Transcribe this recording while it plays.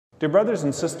Dear brothers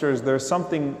and sisters, there's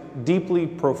something deeply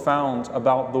profound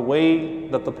about the way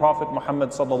that the Prophet Muhammad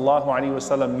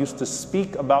ﷺ used to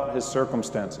speak about his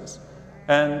circumstances.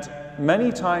 And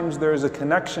many times there is a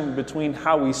connection between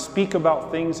how we speak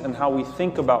about things and how we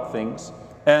think about things.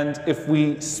 And if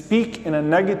we speak in a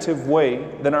negative way,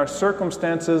 then our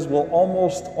circumstances will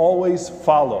almost always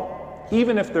follow,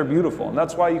 even if they're beautiful. And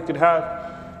that's why you could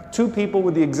have two people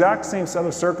with the exact same set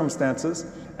of circumstances,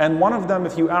 and one of them,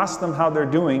 if you ask them how they're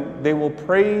doing, they will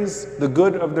praise the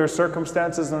good of their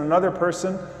circumstances, and another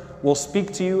person will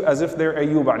speak to you as if they're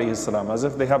Ayyub alayhi salam, as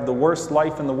if they have the worst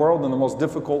life in the world and the most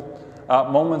difficult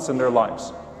moments in their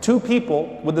lives. Two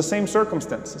people with the same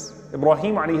circumstances.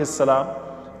 Ibrahim alayhi salam,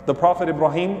 the Prophet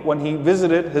Ibrahim, when he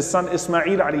visited his son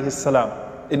Ismail alayhi salam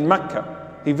in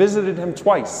Mecca, he visited him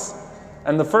twice.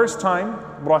 And the first time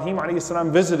Ibrahim alayhi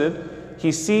salam visited,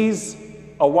 he sees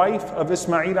a wife of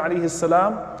Ismail alayhi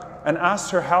salam and asked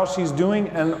her how she's doing,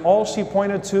 and all she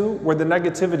pointed to were the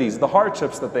negativities, the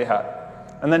hardships that they had.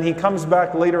 And then he comes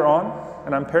back later on,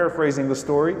 and I'm paraphrasing the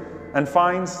story, and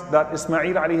finds that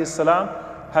Ismail alayhi salam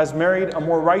has married a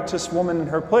more righteous woman in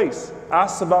her place,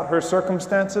 asks about her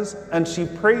circumstances, and she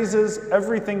praises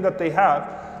everything that they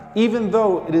have, even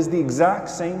though it is the exact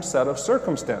same set of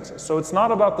circumstances. So it's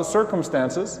not about the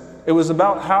circumstances, it was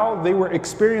about how they were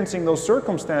experiencing those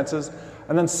circumstances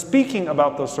and then speaking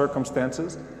about those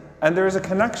circumstances, and there is a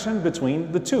connection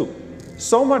between the two.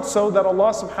 So much so that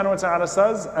Allah subhanahu wa ta'ala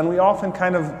says, and we often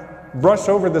kind of brush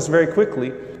over this very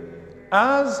quickly,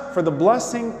 as for the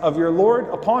blessing of your Lord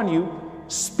upon you,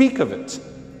 speak of it.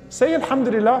 Say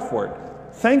alhamdulillah for it.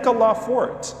 Thank Allah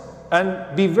for it.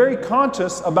 And be very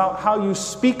conscious about how you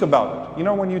speak about it. You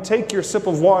know, when you take your sip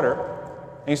of water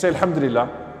and you say alhamdulillah,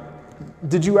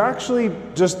 did you actually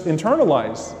just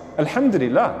internalize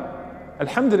alhamdulillah?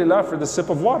 Alhamdulillah for the sip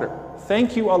of water.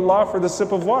 Thank you Allah for the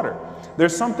sip of water.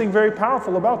 There's something very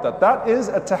powerful about that. That is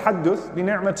a tahadduth bi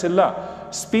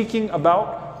ni'matillah, speaking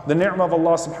about the ni'mah of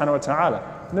Allah subhanahu wa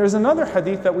ta'ala. And there's another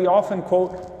hadith that we often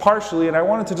quote partially, and I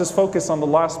wanted to just focus on the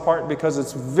last part because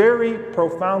it's very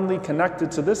profoundly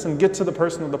connected to this and get to the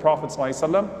person of the Prophet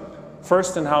ﷺ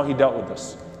first and how he dealt with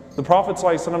this. The Prophet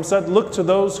ﷺ said, look to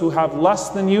those who have less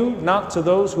than you, not to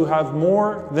those who have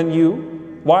more than you.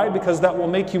 Why? Because that will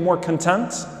make you more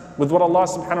content with what Allah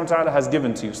subhanahu wa ta'ala has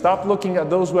given to you. Stop looking at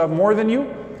those who have more than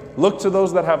you, look to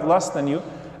those that have less than you.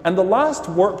 And the last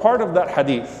part of that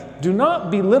hadith, do not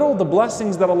belittle the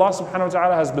blessings that Allah subhanahu wa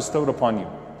ta'ala has bestowed upon you.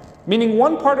 Meaning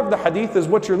one part of the hadith is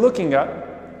what you're looking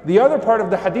at, the other part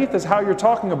of the hadith is how you're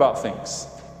talking about things.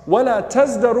 وَلَا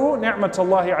تَزْدَرُوا نِعْمَةَ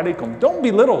اللَّهِ عَلَيْكُمْ. Don't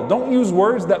belittle, don't use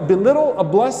words that belittle a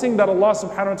blessing that Allah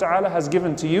subhanahu wa ta'ala has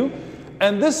given to you.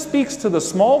 And this speaks to the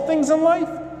small things in life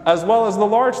as well as the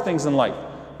large things in life.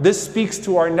 This speaks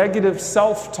to our negative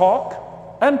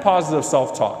self-talk and positive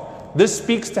self-talk. This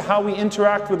speaks to how we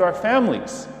interact with our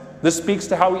families. This speaks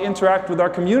to how we interact with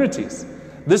our communities.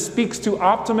 This speaks to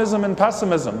optimism and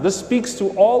pessimism. This speaks to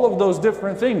all of those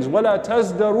different things. وَلَا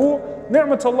تَزْدَرُوا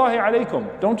نِعْمَةَ اللَّهِ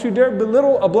عَلَيْكُمْ. Don't you dare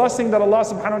belittle a blessing that Allah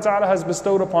subhanahu wa ta'ala has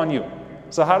bestowed upon you.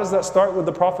 So how does that start with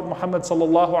the Prophet Muhammad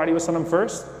sallallahu alaihi wasallam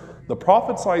first? The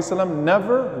Prophet ﷺ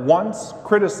never once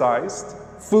criticized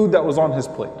food that was on his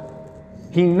plate.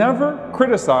 He never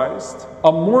criticized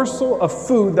a morsel of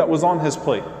food that was on his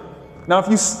plate. Now if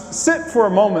you sit for a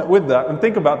moment with that and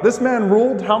think about, this man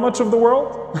ruled how much of the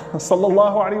world?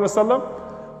 Sallallahu alaihi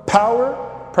wasallam.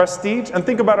 Power, prestige, and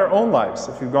think about our own lives.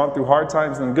 If you've gone through hard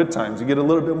times and good times, you get a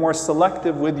little bit more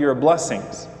selective with your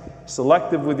blessings,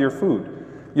 selective with your food.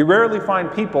 You rarely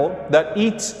find people that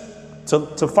eat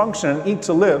to function and eat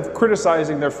to live,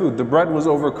 criticizing their food. The bread was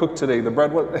overcooked today, the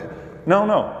bread was...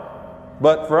 No.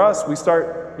 But for us, we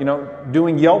start,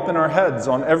 doing Yelp in our heads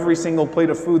on every single plate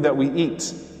of food that we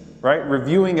eat, right?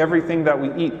 Reviewing everything that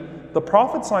we eat. The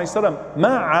Prophet ﷺ,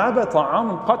 مَا عَابَ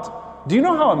طَعَامٌ قَطْ. Do you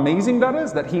know how amazing that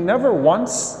is? That he never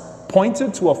once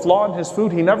pointed to a flaw in his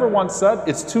food. He never once said,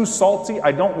 it's too salty,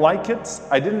 I don't like it,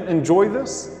 I didn't enjoy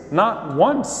this. Not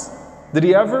once did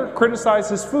he ever criticize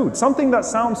his food. Something that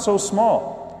sounds so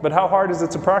small, but how hard is it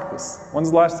to practice?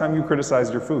 When's the last time you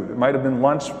criticized your food? It might have been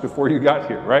lunch before you got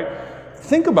here, right?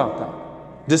 Think about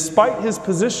that. Despite his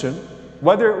position,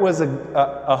 whether it was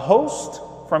a host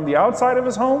from the outside of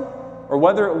his home, or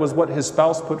whether it was what his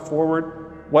spouse put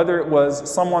forward, whether it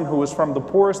was someone who was from the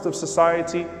poorest of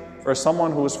society, or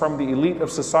someone who was from the elite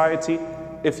of society,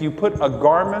 if you put a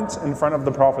garment in front of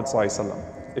the Prophet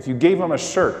ﷺ, if you gave him a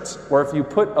shirt, or if you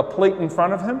put a plate in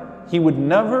front of him, he would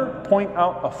never point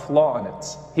out a flaw in it.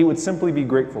 He would simply be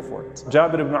grateful for it.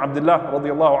 Jabir ibn Abdullah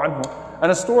radiallahu anhu, and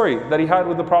a story that he had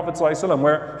with the Prophet ﷺ,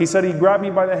 where he said he grabbed me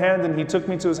by the hand and he took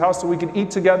me to his house so we could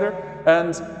eat together.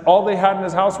 and all they had in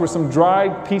his house were some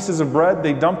dried pieces of bread.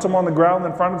 They dumped them on the ground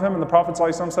in front of him, and the Prophet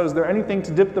ﷺ said, is there anything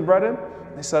to dip the bread in?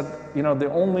 They said, you know, the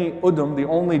only udum, the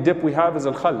only dip we have is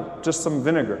al-khal, just some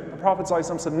vinegar. The Prophet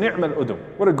ﷺ said, ni'mal udum.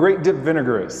 What a great dip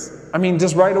vinegar is. I mean,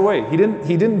 just right away. He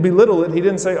didn't belittle it. He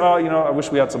didn't say, oh, you know, I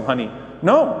wish we had some honey.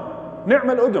 No,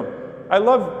 ni'mal udum. I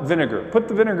love vinegar. Put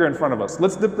the vinegar in front of us.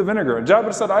 Let's dip the vinegar. And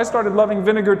Jabir said, I started loving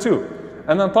vinegar too.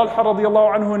 And then Talha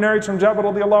radiallahu anhu narrates from Jabir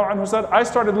radiallahu anhu said, I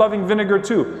started loving vinegar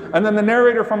too. And then the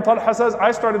narrator from Talha says,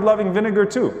 I started loving vinegar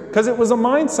too. Because it was a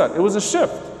mindset. It was a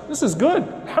shift. This is good.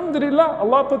 Alhamdulillah.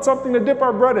 Allah put something to dip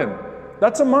our bread in.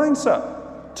 That's a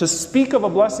mindset. To speak of a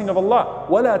blessing of Allah.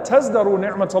 وَلَا تَزْدَرُوا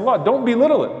نِعْمَةَ اللَّهِ. Don't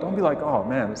belittle it. Don't be like, oh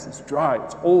man, this is dry,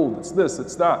 it's old, it's this,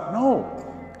 it's that. No.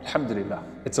 Alhamdulillah.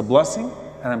 It's a blessing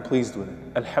and I'm pleased with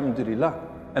it. Alhamdulillah.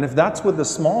 And if that's with the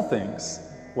small things,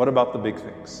 what about the big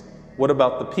things? What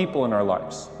about the people in our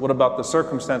lives? What about the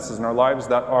circumstances in our lives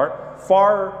that are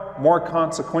far more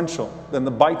consequential than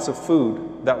the bites of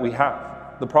food that we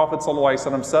have? The Prophet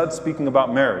ﷺ said, speaking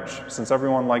about marriage, since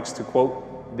everyone likes to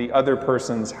quote the other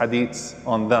person's hadiths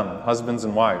on them, husbands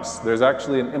and wives, there's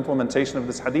actually an implementation of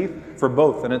this hadith for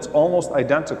both, and it's almost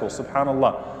identical,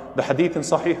 subhanallah. The hadith in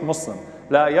Sahih Muslim,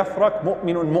 لا يفرق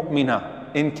مؤمن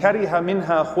مؤمنا إن كره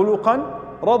منها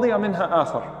خلقا رضي منها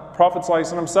آخر. Prophet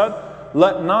ﷺ said,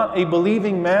 let not a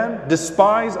believing man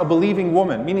despise a believing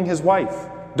woman, meaning his wife.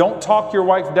 Don't talk your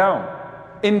wife down.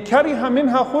 In kariha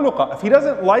minha khuluqa. If he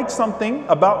doesn't like something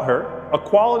about her, a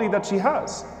quality that she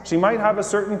has, she might have a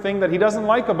certain thing that he doesn't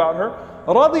like about her,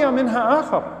 radiya minha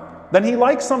akhar. Then he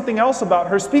likes something else about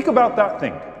her, speak about that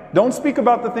thing. Don't speak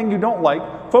about the thing you don't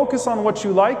like. Focus on what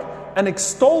you like and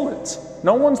extol it.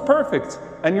 No one's perfect,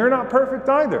 and you're not perfect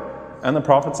either. And the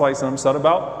Prophet ﷺ said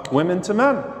about women to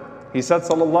men. He said,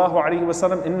 sallallahu alayhi wa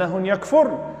sallam, innahun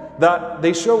yakfurn, that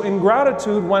they show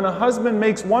ingratitude when a husband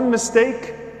makes one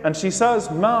mistake and she says,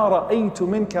 ma ra'aytu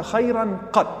minka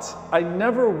khayran qat. I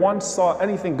never once saw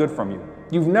anything good from you.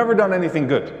 You've never done anything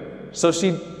good. So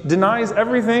she denies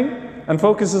everything and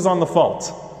focuses on the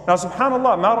fault. Now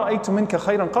subhanallah, ma ra'aytu minka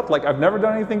khayran qat, like I've never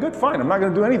done anything good, fine, I'm not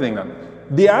going to do anything then.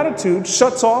 The attitude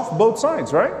shuts off both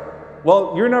sides, right?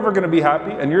 Well, you're never going to be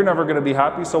happy and you're never going to be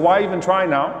happy, so why even try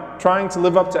now, trying to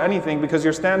live up to anything because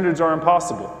your standards are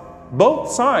impossible.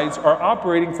 Both sides are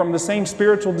operating from the same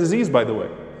spiritual disease, by the way.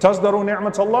 Tazdaru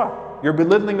ni'mat Allah. You're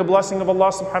belittling a blessing of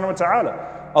Allah subhanahu wa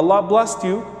ta'ala. Allah blessed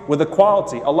you with a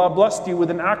quality. Allah blessed you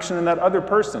with an action in that other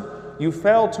person. You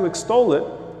fail to extol it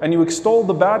and you extol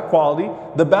the bad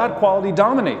quality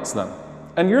dominates them.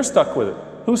 And you're stuck with it.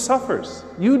 Who suffers?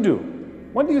 You do.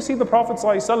 When do you see the Prophet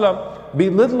ﷺ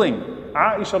belittling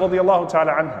Aisha radiallahu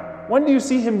ta'ala anha? When do you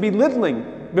see him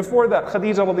belittling before that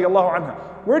Khadija radiallahu anha?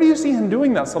 Where do you see him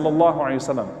doing that sallallahu alayhi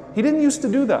wa sallam? He didn't used to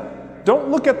do that.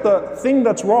 Don't look at the thing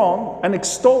that's wrong and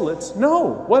extol it.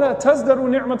 No. وَلَا تَزْدَرُوا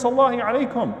نِعْمَةَ اللَّهِ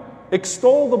عَلَيْكُمْ.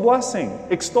 Extol the blessing,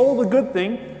 extol the good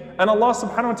thing, and Allah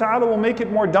subhanahu wa ta'ala will make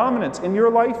it more dominant in your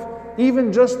life,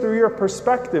 even just through your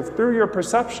perspective, through your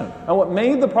perception. And what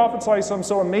made the Prophet ﷺ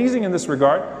so amazing in this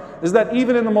regard is that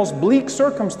even in the most bleak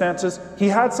circumstances, he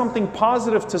had something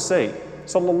positive to say.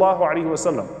 Sallallahu alayhi wa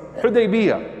sallam.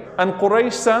 Hudaybiyah. And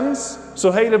Quraysh sends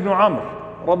Suhail ibn Amr,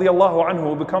 radiallahu anhu,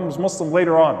 who becomes Muslim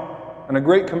later on, and a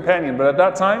great companion. But at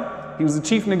that time, he was the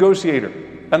chief negotiator.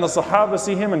 And the Sahaba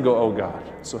see him and go, oh God,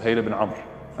 Suhail ibn Amr.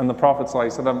 And the Prophet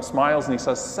ﷺ smiles and he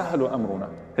says, Sahlu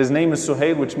amruna. His name is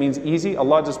Suhail, which means easy.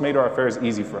 Allah just made our affairs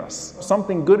easy for us.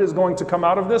 Something good is going to come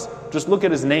out of this. Just look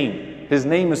at his name. His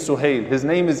name is Suhail. His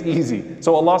name is easy.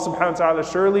 So Allah subhanahu wa ta'ala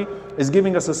surely is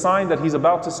giving us a sign that He's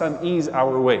about to send ease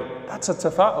our way. That's a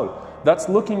tafa'ul. That's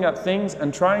looking at things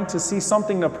and trying to see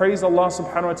something to praise Allah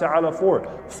subhanahu wa ta'ala for.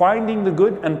 Finding the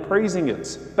good and praising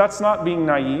it. That's not being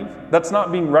naive. That's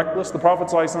not being reckless. The Prophet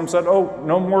ﷺ said, oh,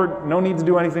 no need to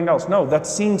do anything else. No,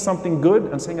 that's seeing something good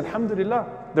and saying, Alhamdulillah.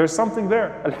 There's something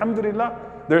there. Alhamdulillah.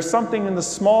 There's something in the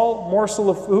small morsel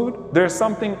of food. There's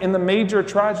something in the major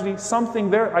tragedy. Something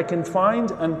there I can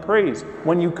find and praise.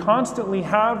 When you constantly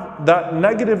have that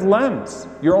negative lens,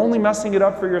 you're only messing it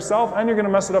up for yourself and you're going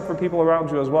to mess it up for people around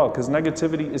you as well, because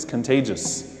negativity is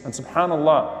contagious. And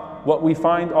subhanAllah, what we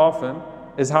find often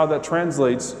is how that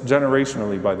translates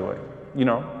generationally, by the way. You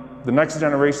know, the next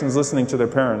generation is listening to their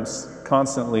parents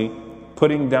constantly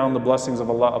putting down the blessings of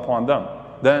Allah upon them.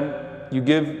 Then you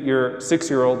give your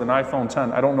 6-year-old an iPhone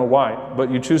 10. I don't know why,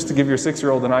 but you choose to give your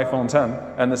 6-year-old an iPhone 10,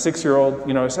 and the 6-year-old,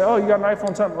 say, oh, you got an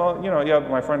iPhone 10? Well, yeah, but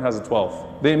my friend has a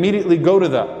 12. They immediately go to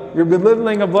that. You're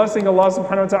belittling a blessing Allah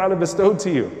subhanahu wa ta'ala bestowed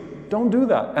to you. Don't do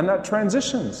that. And that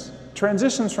transitions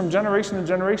from generation to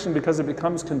generation because it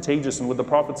becomes contagious. And with the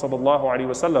Prophet sallallahu alaihi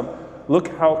wasallam, look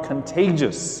how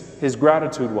contagious his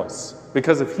gratitude was.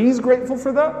 Because if he's grateful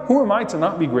for that, who am I to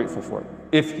not be grateful for it?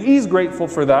 If he's grateful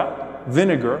for that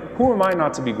vinegar, who am I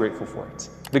not to be grateful for it?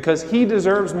 Because he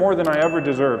deserves more than I ever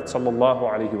deserved, sallallahu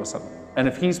alaihi wasallam. And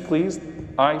if he's pleased,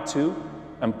 I too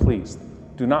am pleased.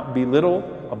 Do not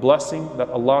belittle a blessing that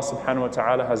Allah subhanahu wa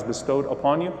ta'ala has bestowed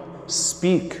upon you.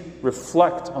 Speak,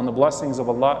 reflect on the blessings of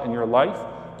Allah in your life,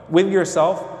 with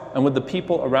yourself and with the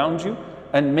people around you,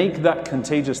 and make that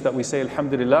contagious that we say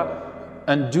alhamdulillah.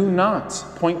 And do not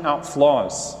point out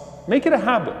flaws. Make it a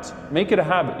habit. Make it a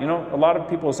habit. You know, a lot of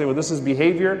people say, well, this is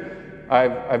behavior.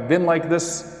 I've been like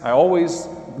this. I always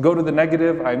go to the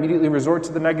negative. I immediately resort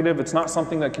to the negative. It's not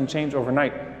something that can change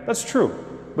overnight. That's true.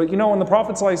 But you know, when the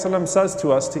Prophet ﷺ says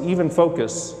to us to even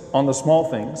focus on the small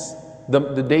things,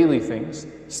 the daily things,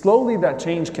 slowly that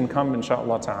change can come,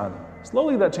 inshaAllah ta'ala.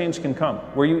 Slowly that change can come,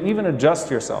 where you even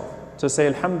adjust yourself to say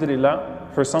alhamdulillah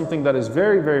for something that is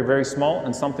very, very, very small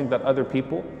and something that other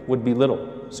people would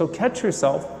belittle. So catch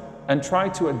yourself and try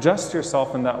to adjust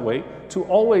yourself in that way to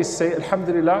always say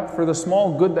alhamdulillah for the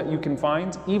small good that you can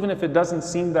find, even if it doesn't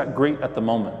seem that great at the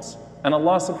moment. And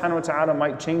Allah subhanahu wa ta'ala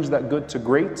might change that good to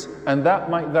great, and that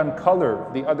might then color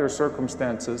the other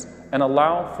circumstances and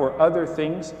allow for other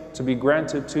things to be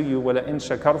granted to you. وَلَئِن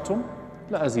شَكَرْتُمْ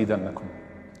لَأَزِيدَنَّكُمْ.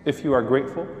 If you are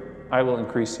grateful, I will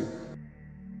increase you.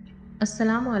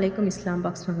 Assalamu alaikum Islam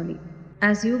Box family.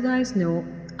 As you guys know,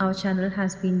 our channel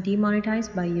has been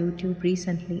demonetized by YouTube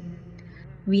recently.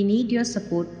 We need your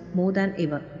support more than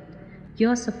ever.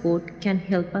 Your support can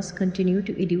help us continue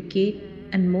to educate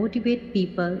and motivate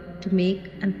people to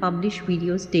make and publish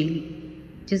videos daily.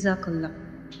 Jazakallah.